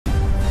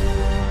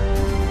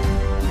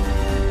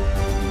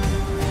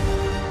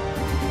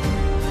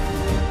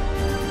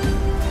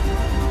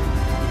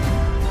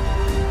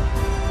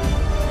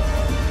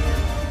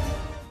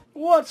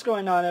What's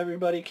going on,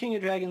 everybody? King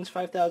of Dragons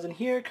 5000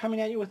 here,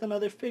 coming at you with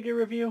another figure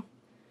review.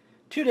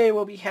 Today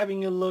we'll be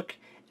having a look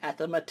at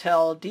the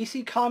Mattel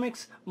DC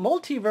Comics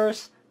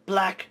Multiverse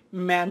Black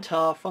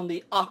Manta from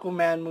the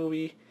Aquaman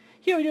movie.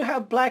 Here we do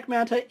have Black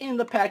Manta in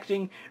the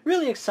packaging.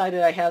 Really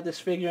excited I have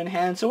this figure in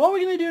hand. So what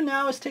we're going to do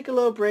now is take a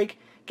little break,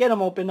 get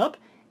them opened up,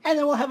 and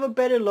then we'll have a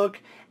better look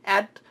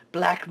at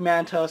Black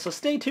Manta. So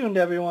stay tuned,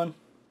 everyone.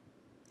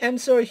 And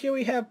so here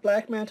we have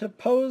Black Manta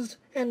posed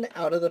and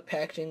out of the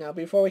packaging. Now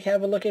before we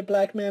have a look at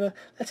Black Manta,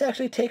 let's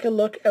actually take a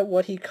look at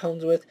what he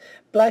comes with.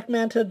 Black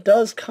Manta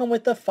does come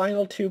with the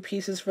final two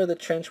pieces for the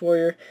Trench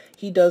Warrior.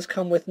 He does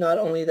come with not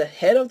only the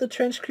head of the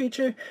Trench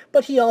creature,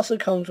 but he also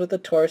comes with the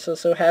torso.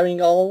 So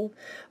having all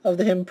of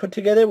him put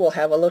together, we'll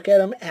have a look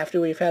at him after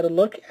we've had a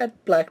look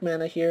at Black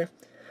Manta here.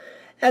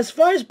 As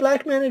far as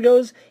Black Manta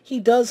goes, he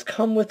does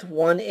come with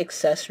one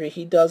accessory.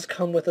 He does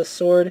come with a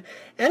sword,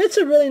 and it's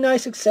a really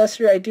nice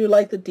accessory. I do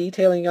like the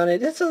detailing on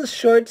it. It's a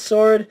short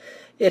sword.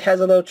 It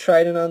has a little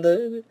trident on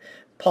the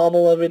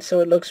pommel of it, so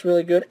it looks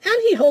really good. And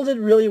he holds it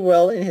really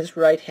well in his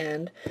right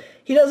hand.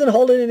 He doesn't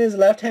hold it in his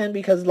left hand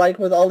because, like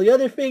with all the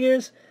other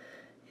figures,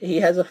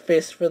 he has a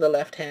fist for the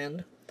left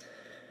hand.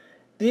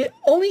 The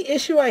only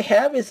issue I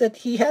have is that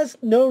he has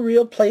no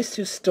real place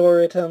to store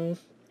it.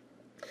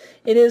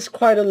 It is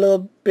quite a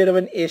little bit of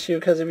an issue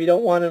because if you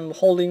don't want him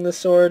holding the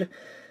sword,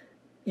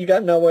 you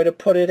got nowhere to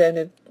put it and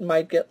it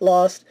might get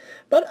lost.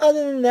 But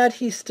other than that,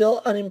 he's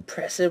still an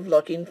impressive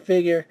looking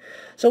figure.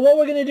 So what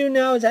we're going to do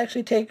now is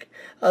actually take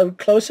a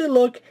closer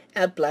look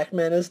at Black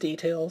Manta's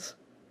details.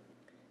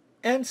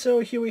 And so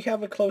here we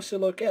have a closer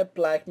look at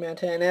Black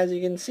Manta, and as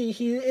you can see,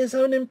 he is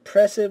an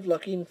impressive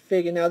looking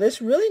figure. Now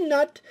there's really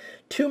not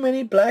too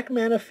many Black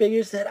Manta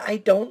figures that I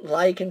don't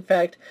like. In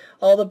fact,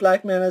 all the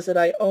Black Mantas that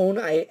I own,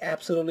 I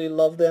absolutely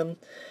love them.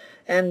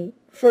 And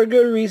for a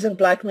good reason.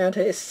 Black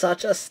Manta is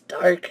such a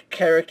stark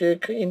character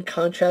in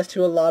contrast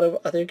to a lot of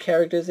other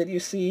characters that you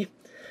see.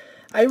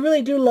 I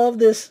really do love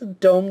this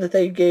dome that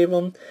they gave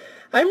him.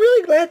 I'm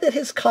really glad that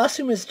his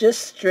costume is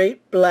just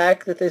straight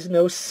black, that there's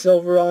no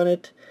silver on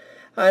it.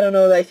 I don't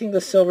know, I think the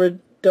silver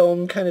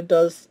dome kind of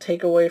does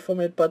take away from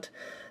it, but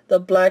the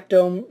black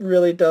dome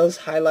really does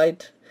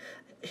highlight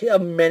a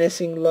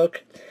menacing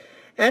look.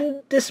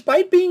 And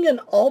despite being an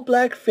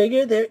all-black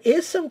figure, there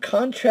is some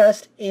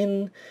contrast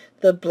in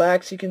the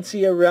blacks. You can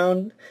see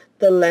around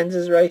the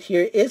lenses right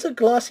here is a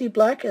glossy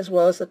black, as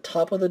well as the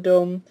top of the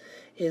dome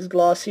is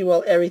glossy,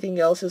 while everything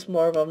else is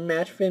more of a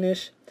matte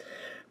finish.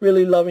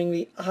 Really loving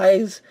the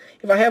eyes.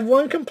 If I have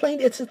one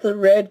complaint, it's that the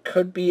red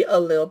could be a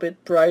little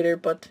bit brighter,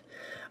 but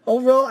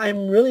overall,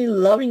 I'm really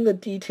loving the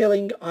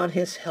detailing on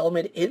his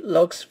helmet. It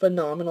looks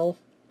phenomenal.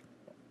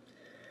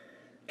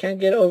 Can't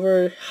get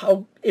over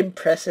how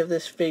impressive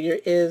this figure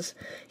is.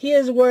 He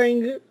is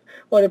wearing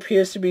what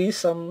appears to be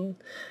some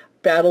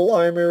battle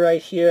armor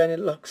right here, and it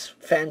looks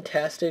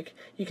fantastic.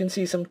 You can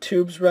see some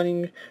tubes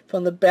running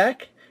from the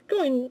back,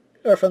 from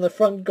the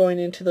front going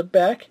into the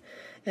back,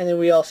 and then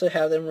we also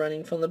have them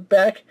running from the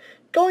back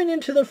going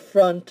into the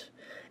front,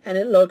 and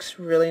it looks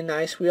really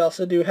nice. We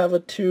also do have a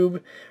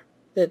tube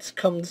that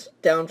comes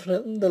down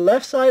from the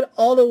left side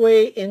all the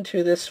way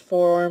into this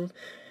forearm,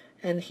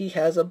 and he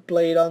has a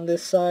blade on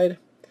this side.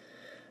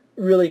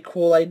 Really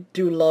cool. I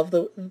do love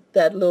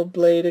that little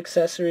blade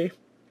accessory.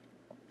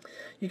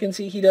 You can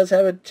see he does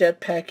have a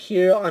jetpack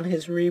here on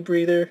his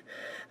rebreather.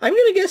 I'm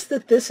going to guess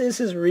that this is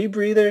his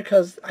rebreather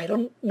because I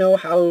don't know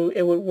how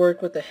it would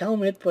work with the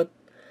helmet, but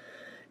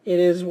it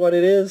is what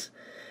it is.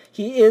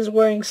 He is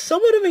wearing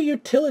somewhat of a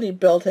utility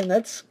belt, and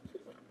that's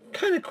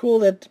kind of cool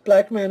that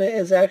Black Manta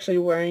is actually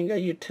wearing a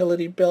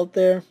utility belt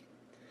there.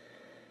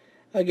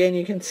 Again,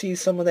 you can see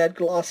some of that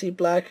glossy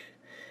black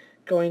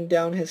going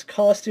down his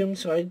costume,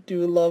 so I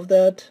do love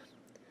that.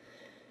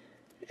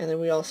 And then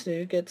we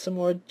also get some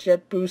more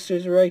jet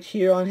boosters right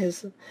here on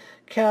his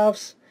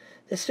calves.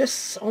 There's just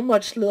so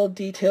much little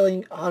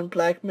detailing on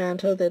Black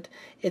Manta that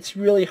it's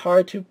really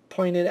hard to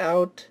point it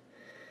out.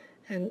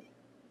 And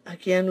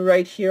again,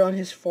 right here on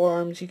his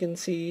forearms, you can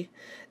see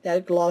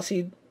that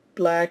glossy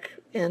black,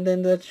 and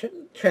then the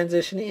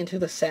transition into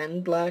the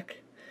satin black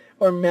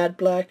or matte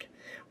black.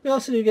 We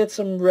also do get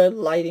some red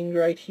lighting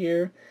right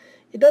here.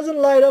 It doesn't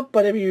light up,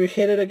 but if you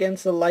hit it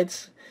against the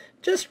lights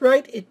just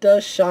right, it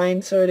does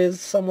shine, so it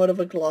is somewhat of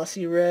a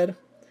glossy red.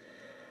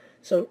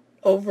 So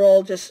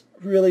overall, just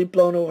really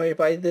blown away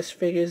by this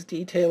figure's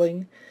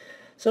detailing.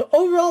 So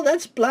overall,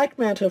 that's Black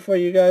Manta for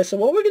you guys. So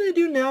what we're going to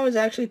do now is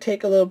actually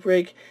take a little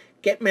break,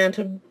 get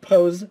Manta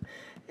posed,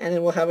 and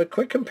then we'll have a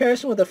quick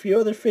comparison with a few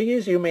other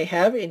figures you may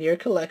have in your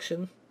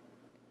collection.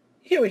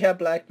 Here we have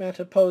Black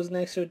Manta posed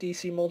next to a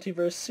DC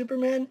Multiverse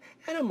Superman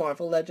and a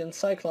Marvel Legends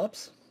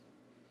Cyclops.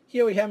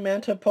 Here we have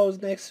Manta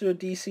posed next to a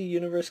DC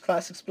Universe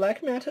Classics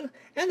Black Manta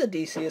and the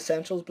DC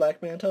Essentials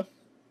Black Manta.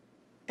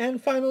 And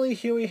finally,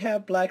 here we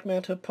have Black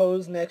Manta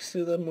posed next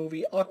to the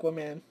movie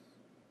Aquaman.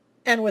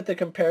 And with the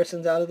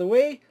comparisons out of the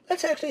way,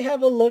 let's actually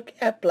have a look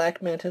at Black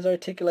Manta's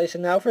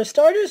articulation. Now, for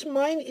starters,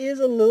 mine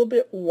is a little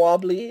bit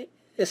wobbly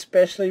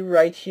especially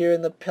right here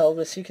in the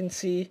pelvis. You can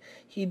see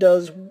he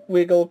does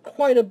wiggle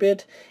quite a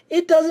bit.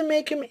 It doesn't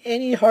make him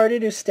any harder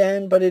to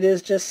stand, but it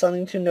is just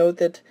something to note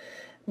that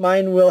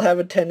mine will have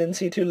a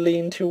tendency to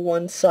lean to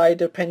one side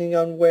depending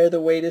on where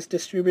the weight is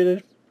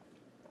distributed.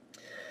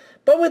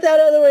 But with that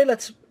out of the way,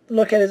 let's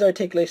look at his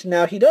articulation.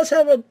 Now, he does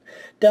have a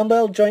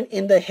dumbbell joint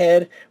in the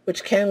head,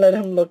 which can let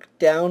him look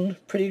down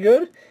pretty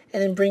good,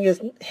 and then bring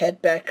his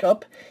head back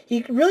up.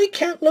 He really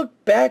can't look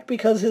back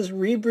because his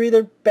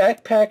rebreather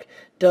backpack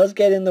does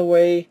get in the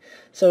way,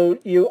 so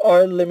you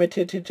are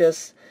limited to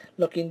just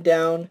looking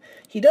down.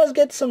 He does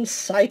get some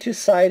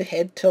side-to-side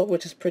head tilt,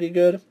 which is pretty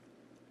good.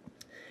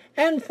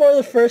 And for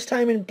the first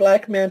time in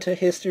Black Manta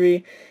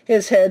history,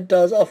 his head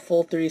does a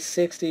full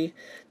 360.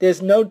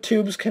 There's no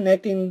tubes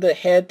connecting the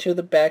head to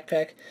the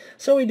backpack,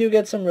 so we do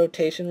get some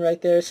rotation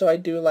right there, so I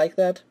do like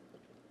that.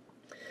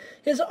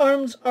 His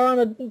arms are on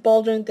a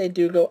ball joint. They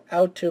do go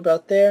out to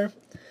about there.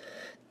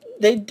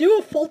 They do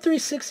a full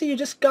 360. You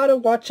just gotta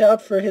watch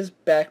out for his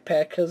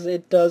backpack because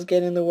it does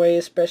get in the way,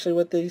 especially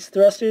with these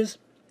thrusters.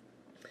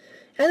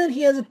 And then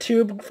he has a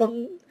tube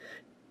from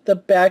the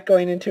back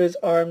going into his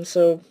arm,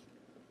 so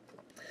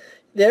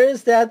there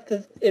is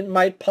that it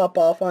might pop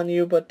off on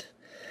you, but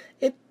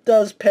it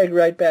does peg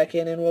right back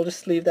in, and we'll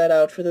just leave that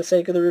out for the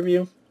sake of the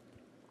review.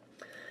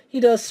 He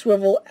does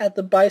swivel at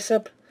the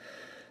bicep,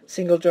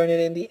 single jointed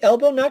in the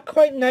elbow, not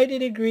quite 90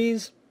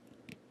 degrees,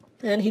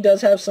 and he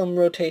does have some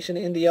rotation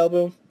in the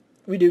elbow.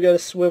 We do get a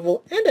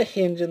swivel and a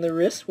hinge in the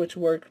wrist, which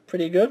work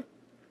pretty good.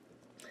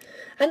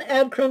 An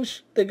ab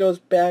crunch that goes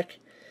back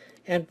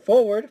and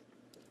forward,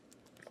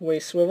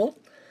 waist swivel.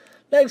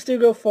 Legs do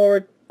go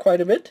forward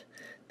quite a bit.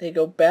 They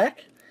go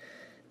back.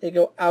 They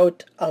go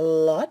out a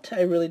lot.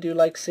 I really do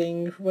like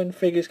seeing when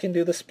figures can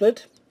do the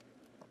split.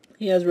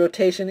 He has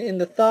rotation in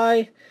the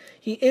thigh.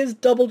 He is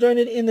double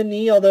jointed in the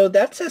knee, although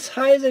that's as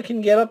high as it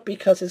can get up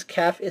because his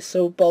calf is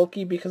so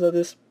bulky because of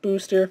this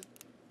booster.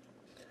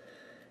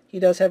 He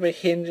does have a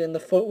hinge in the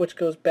foot which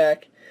goes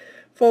back,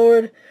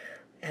 forward,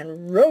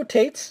 and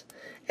rotates.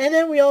 And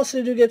then we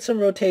also do get some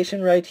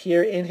rotation right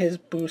here in his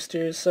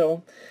boosters,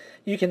 so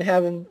you can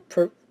have him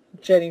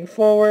jetting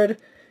forward,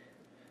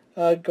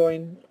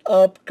 going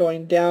up,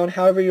 going down,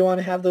 however you want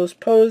to have those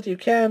posed, you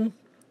can.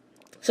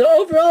 So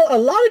overall, a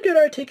lot of good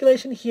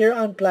articulation here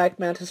on Black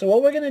Manta. So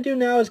what we're going to do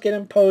now is get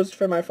him posed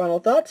for my final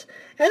thoughts,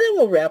 and then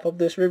we'll wrap up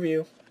this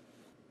review.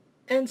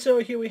 And so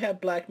here we have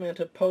Black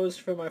Manta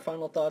posed for my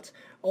final thoughts.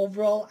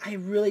 Overall, I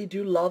really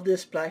do love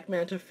this Black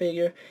Manta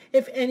figure.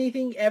 If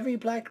anything, every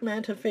Black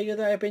Manta figure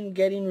that I've been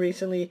getting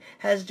recently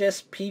has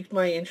just piqued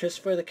my interest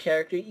for the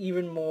character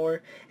even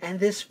more. And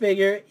this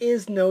figure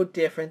is no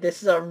different.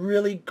 This is a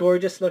really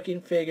gorgeous looking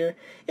figure.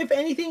 If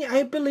anything,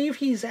 I believe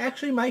he's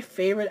actually my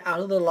favorite out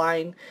of the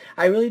line.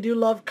 I really do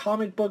love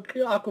comic book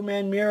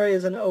Aquaman. Mira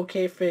is an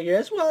okay figure,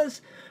 as well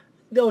as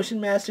the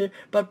Ocean Master,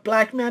 but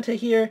Black Manta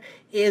here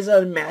is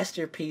a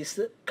masterpiece.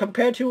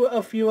 Compared to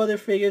a few other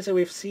figures that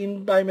we've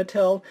seen by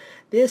Mattel,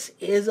 this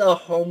is a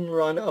home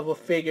run of a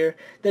figure.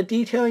 The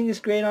detailing is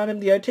great on him.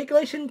 The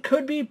articulation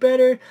could be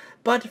better,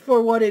 but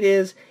for what it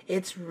is,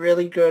 it's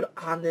really good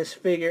on this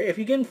figure. If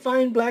you can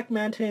find Black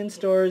Manta in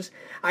stores,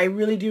 I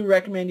really do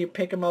recommend you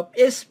pick him up,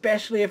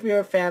 especially if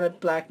you're a fan of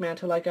Black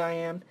Manta like I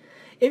am.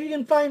 If you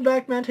can find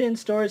Black Manta in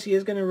stores, he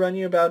is going to run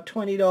you about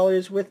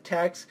 $20 with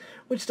tax,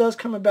 which does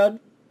come about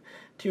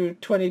to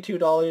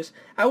 $22.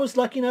 I was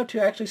lucky enough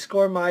to actually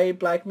score my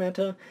Black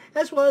Manta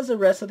as well as the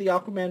rest of the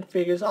Aquaman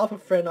figures off a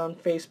friend on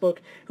Facebook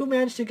who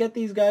managed to get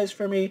these guys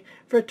for me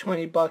for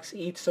 20 bucks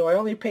each, so I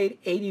only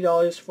paid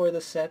 $80 for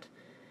the set.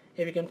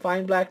 If you can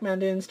find Black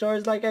Manta in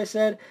stores, like I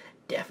said,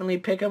 definitely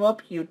pick them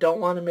up. You don't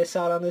want to miss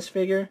out on this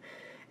figure.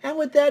 And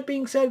with that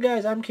being said,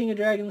 guys, I'm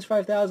KingofDragons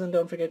 5000.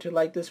 Don't forget to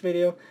like this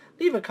video,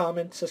 leave a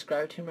comment,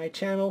 subscribe to my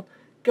channel,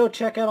 go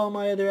check out all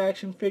my other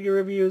action figure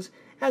reviews,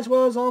 as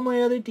well as all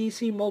my other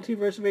DC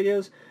Multiverse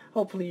videos.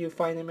 Hopefully you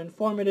find them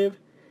informative.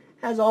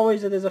 As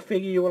always, if there's a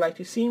figure you would like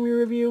to see me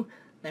review,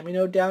 let me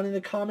know down in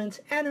the comments,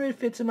 and if it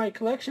fits in my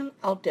collection,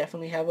 I'll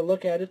definitely have a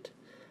look at it.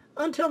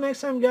 Until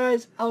next time,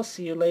 guys, I'll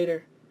see you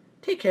later.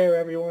 Take care,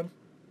 everyone.